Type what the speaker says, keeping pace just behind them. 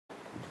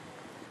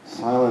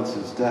silence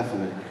is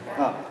deafening.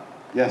 Ah,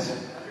 yes?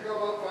 How did you go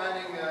about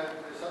finding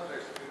the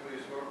subjects, the people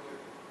you spoke to?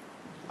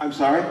 I'm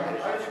sorry?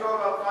 How did you go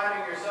about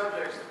finding your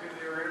subjects, the people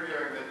you were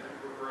interviewing that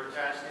were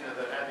attached,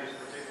 that had these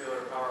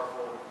particular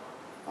powerful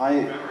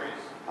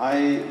memories?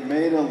 I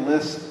made a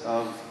list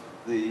of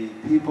the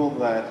people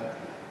that,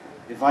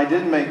 if I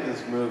didn't make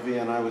this movie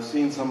and I was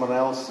seeing someone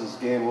else's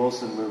Gahan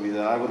Wilson movie,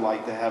 that I would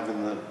like to have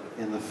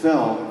in the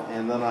film,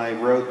 and then I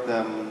wrote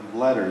them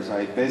letters.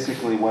 I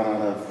basically went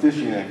on a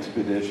fishing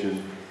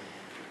expedition,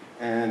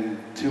 and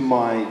to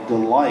my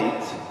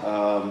delight,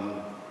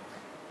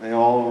 they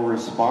all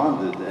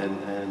responded,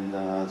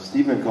 and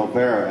Stephen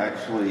Colbert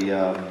actually,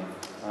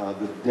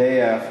 the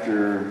day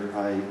after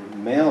I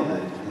mailed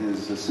it,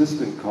 his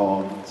assistant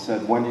called and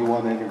said, "When do you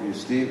want to interview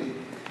Stephen?"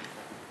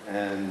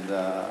 And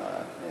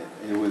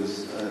it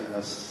was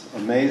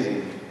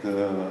amazing,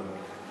 the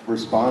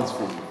response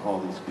from all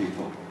these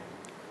people.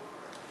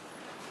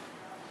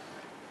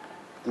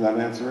 Did that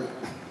answer it?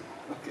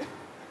 Okay.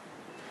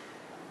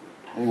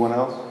 Anyone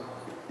else?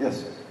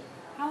 Yes?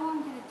 How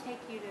long did it take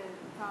you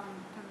from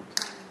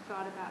the time you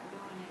thought about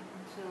doing it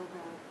until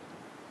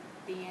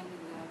the end of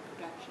the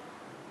production?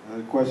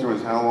 The question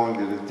was, how long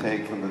did it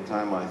take from the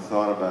time I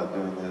thought about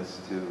doing this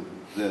to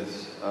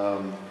this?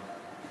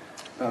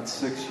 About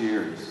 6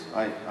 years.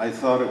 I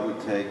thought it would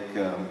take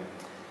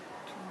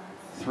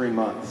 3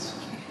 months,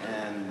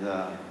 and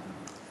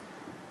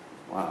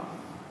wow.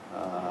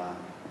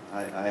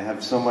 I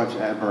have so much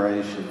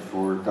admiration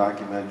for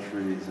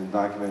documentaries and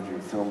documentary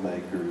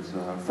filmmakers.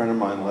 A friend of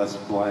mine, Les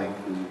Blank,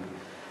 who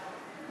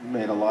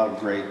made a lot of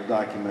great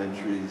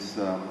documentaries,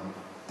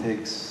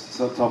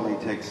 told me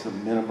it takes a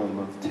minimum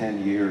of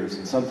 10 years,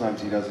 and sometimes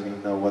he doesn't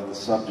even know what the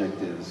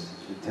subject is.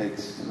 It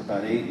takes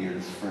about 8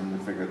 years for him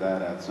to figure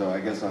that out, so I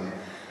guess I'm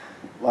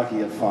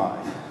lucky at 5.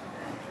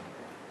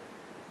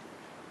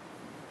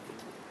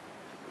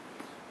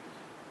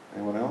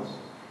 Anyone else?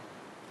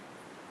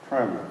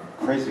 Try a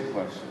crazy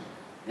question.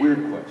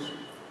 Weird question.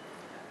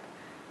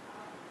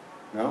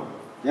 No?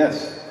 Yes?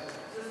 Is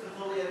this the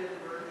fully edited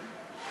version?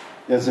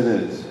 Yes, it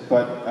is.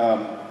 But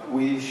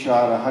we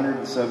shot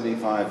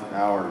 175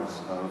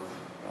 hours of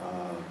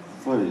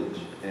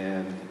footage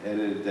and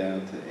edited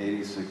down to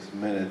 86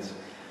 minutes.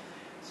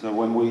 So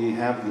when we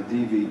have the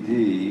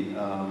DVD,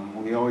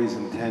 we always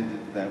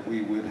intended that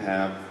we would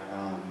have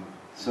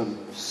some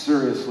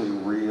seriously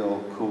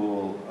real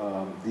cool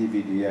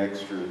DVD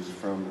extras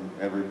from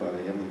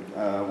everybody. I mean,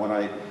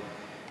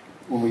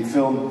 when we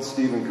filmed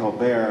Stephen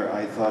Colbert,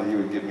 I thought he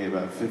would give me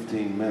about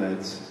 15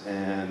 minutes,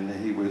 and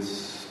he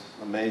was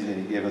amazing.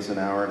 He gave us an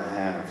hour and a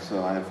half,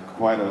 so I have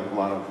quite a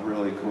lot of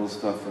really cool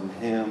stuff from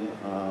him,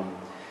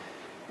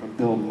 from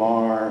Bill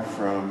Maher,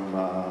 from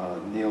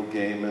Neil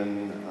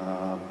Gaiman,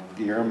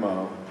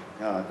 Guillermo.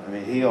 God, I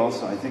mean, he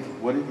also, I think,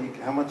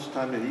 how much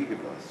time did he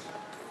give us?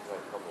 Like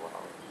a couple of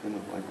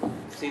hours.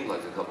 It seemed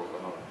like a couple of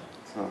hours.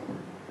 So,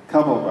 a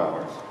couple of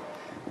hours.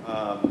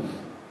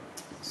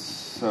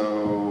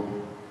 So,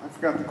 I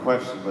forgot the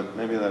question, but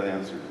maybe that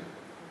answered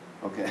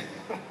it. Okay.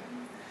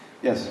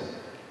 Yes?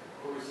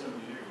 What were some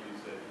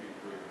interviews that you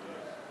enjoyed the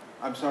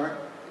most? I'm sorry?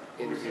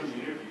 What were some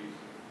interviews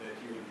that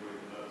you enjoyed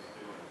the most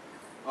doing?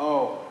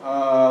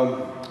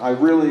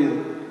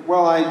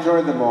 I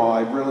enjoyed them all.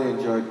 I really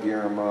enjoyed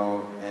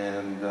Guillermo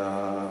and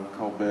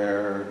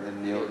Colbert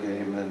and Neil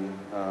Gaiman.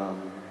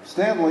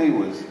 Stan Lee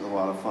was a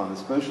lot of fun,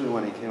 especially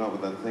when he came up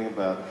with that thing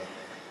about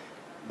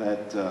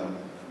that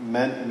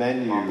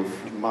menu,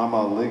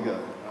 Mama Liga,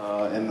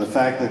 and the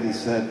fact that he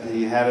said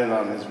he had it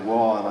on his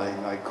wall,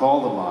 and I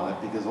called him on it,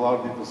 because a lot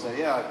of people say,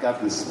 yeah, I've got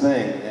this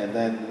thing, and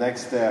then the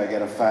next day I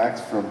get a fax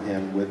from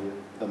him with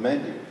the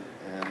menu,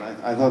 and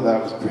I thought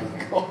that was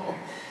pretty cool.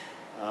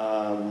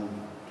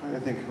 Trying to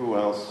think who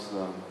else.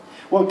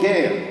 Well,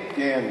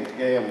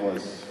 Gahan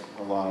was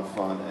a lot of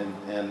fun,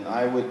 and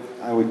I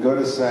would go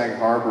to Sag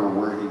Harbor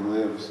where he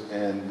lives,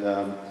 and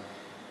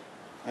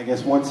I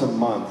guess once a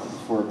month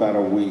for about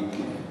a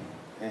week,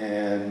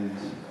 and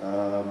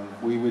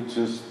we would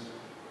just,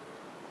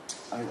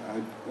 I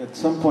at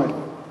some point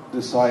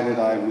decided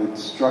I would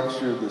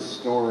structure the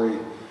story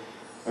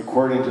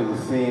according to the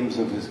themes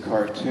of his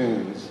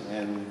cartoons,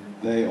 and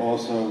they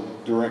also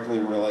directly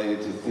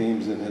related to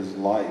themes in his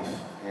life.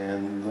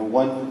 And the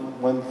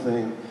one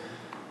thing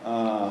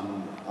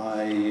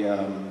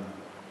I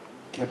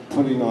kept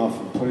putting off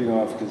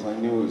because I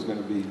knew it was going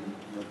to be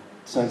a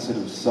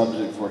sensitive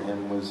subject for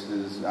him was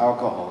his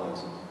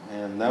alcoholism.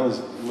 And that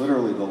was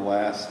literally the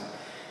last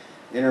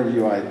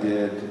interview I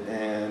did,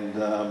 and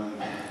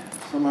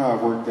somehow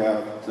it worked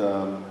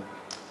out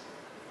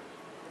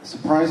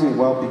surprisingly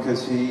well,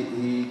 because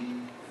we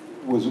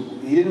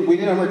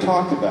never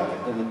talked about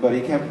it, but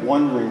he kept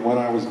wondering when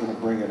I was going to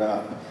bring it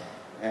up.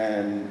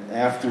 And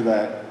after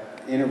that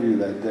interview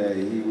that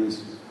day, he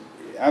was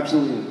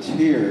absolutely in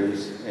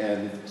tears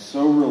and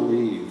so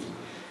relieved.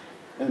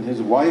 And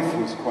his wife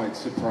was quite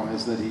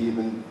surprised that he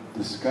even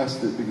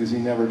discussed it, because he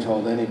never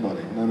told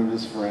anybody, none of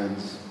his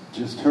friends,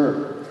 just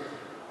her.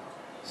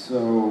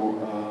 So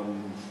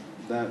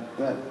that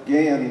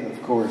Gahan,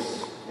 of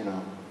course,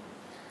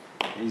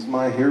 He's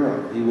my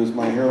hero. He was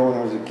my hero when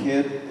I was a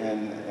kid,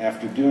 and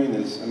after doing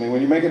this, I mean,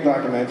 when you make a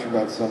documentary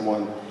about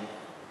someone,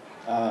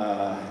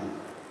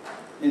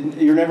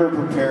 you're never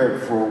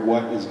prepared for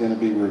what is going to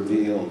be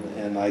revealed.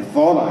 And I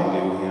thought I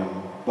knew him,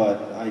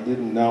 but I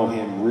didn't know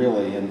him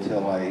really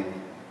until I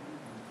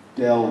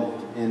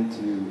delved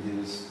into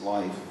his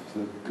life,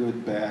 the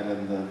good, bad,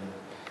 and the,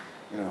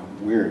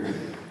 weird.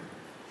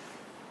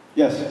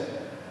 Yes?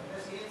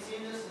 Has he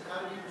seen this, and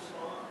how did he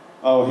respond?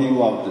 Oh, he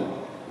loved it.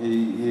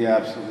 He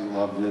absolutely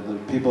loved it. The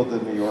people at the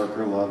New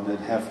Yorker loved it.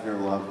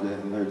 Hefner loved it,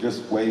 and they're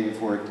just waiting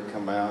for it to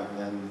come out.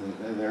 And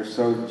they're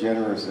so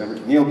generous.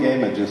 Neil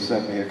Gaiman just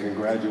sent me a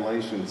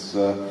congratulations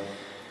on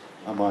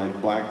my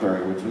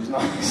BlackBerry, which was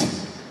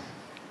nice.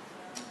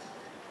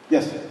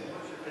 Yes. What's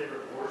your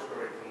favorite war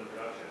story from the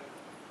production?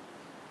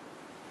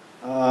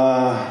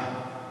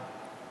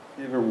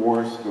 Favorite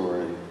war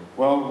story.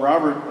 Well,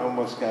 Robert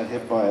almost got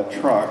hit by a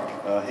truck.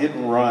 Hit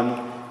and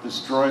run,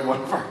 destroyed one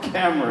of our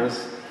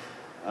cameras.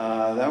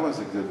 That was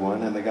a good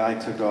one, and the guy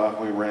took off.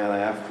 We ran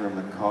after him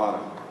and caught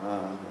him.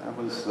 That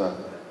was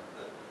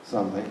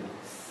something.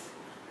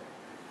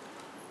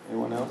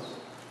 Anyone else?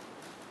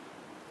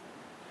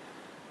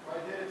 Why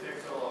did it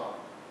take so long?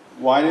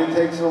 Why did it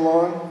take so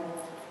long?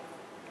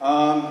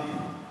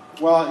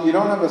 Well, you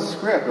don't have a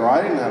script, or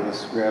I didn't have a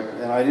script,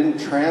 and I didn't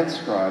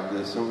transcribe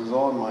this, so it was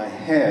all in my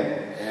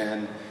head.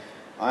 And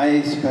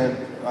I spent,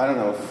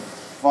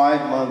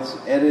 5 months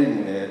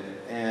editing it,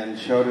 and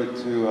showed it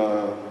to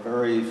a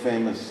very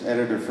famous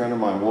editor friend of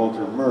mine,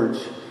 Walter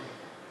Murch,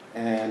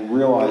 and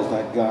realized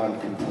I'd gone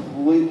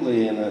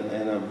completely in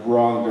a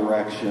wrong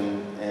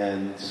direction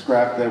and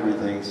scrapped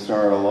everything,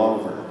 started all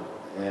over.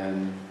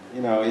 And,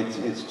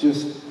 it's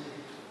just,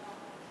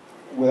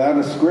 without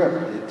a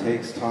script, it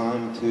takes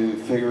time to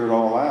figure it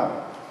all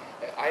out.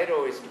 I had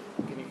always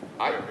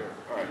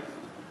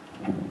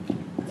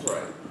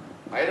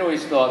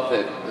thought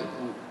that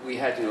we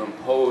had to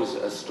impose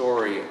a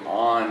story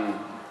on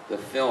the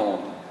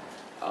film,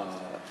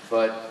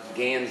 but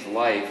Gahan's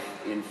life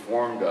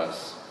informed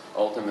us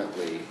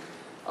ultimately,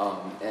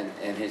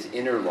 and his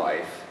inner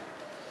life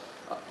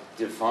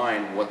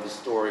defined what the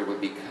story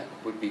would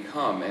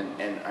become,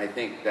 and I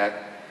think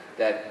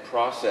that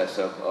process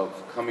of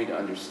coming to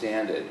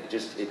understand it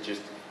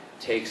just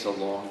takes a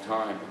long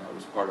time, and that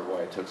was part of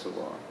why it took so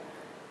long.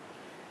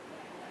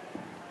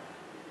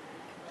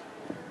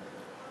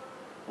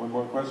 One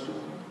more question?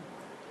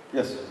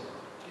 Yes.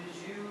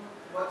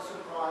 What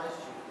surprised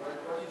you?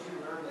 What did you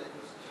learn that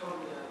was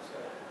totally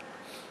unexpected?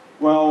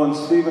 Well, when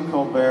Stephen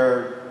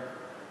Colbert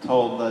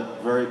told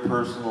that very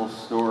personal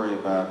story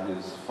about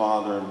his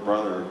father and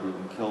brother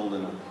being killed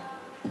in a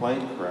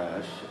plane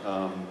crash,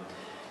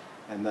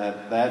 and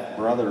that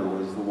brother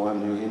was the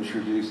one who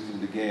introduced him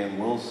to Gahan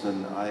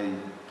Wilson,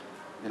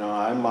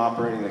 I'm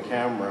operating the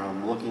camera,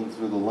 I'm looking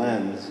through the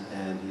lens,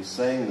 and he's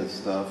saying this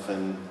stuff,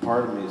 and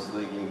part of me is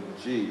thinking,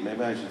 gee,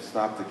 maybe I should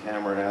stop the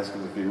camera and ask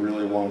him if he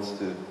really wants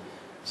to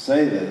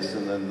say this,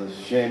 and then the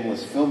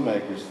shameless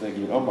filmmaker's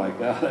thinking, oh my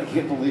God, I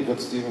can't believe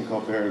what Stephen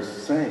Colbert is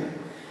saying.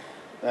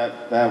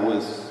 That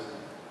was,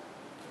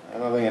 I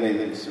don't think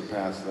anything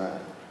surpassed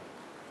that.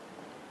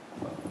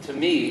 To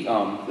me,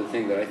 the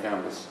thing that I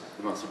found was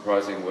the most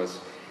surprising was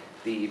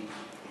the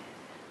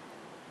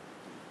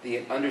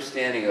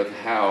understanding of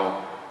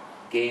how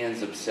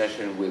Gahan's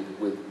obsession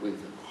with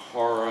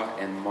horror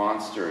and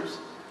monsters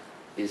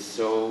is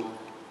so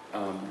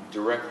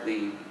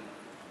directly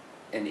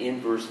and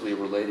inversely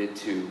related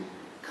to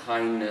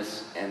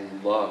kindness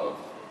and love.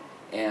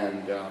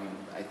 And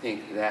I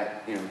think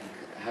that,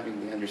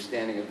 having the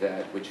understanding of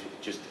that, which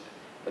just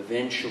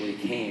eventually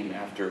came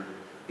after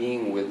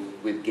being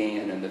with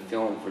Gahan and the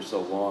film for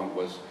so long,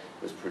 was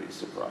pretty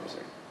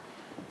surprising.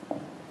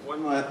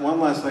 One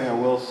last thing I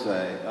will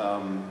say.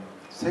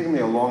 It's taken me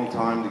a long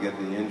time to get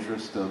the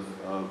interest of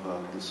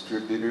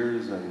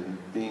distributors, and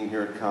being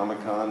here at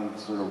Comic-Con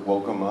sort of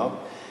woke them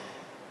up.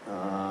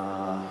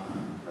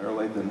 Better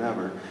late than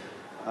never.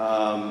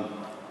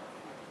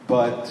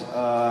 But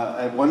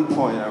at one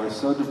point I was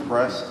so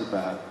depressed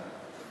about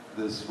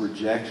this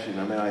rejection.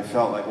 I mean, I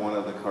felt like one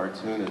of the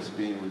cartoonists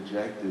being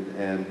rejected,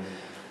 and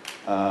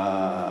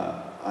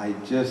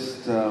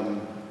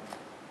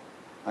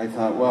I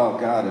thought, well,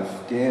 God,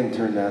 if Gahan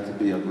turned out to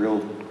be a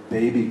real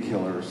baby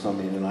killer or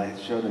something, and I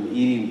showed him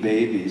eating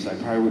babies, I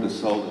probably would have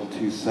sold it in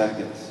 2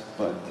 seconds.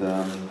 But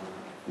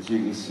as you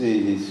can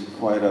see, he's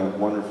quite a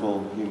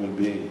wonderful human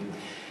being.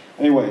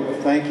 Anyway,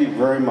 thank you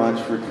very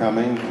much for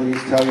coming. Please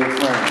tell your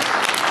friends.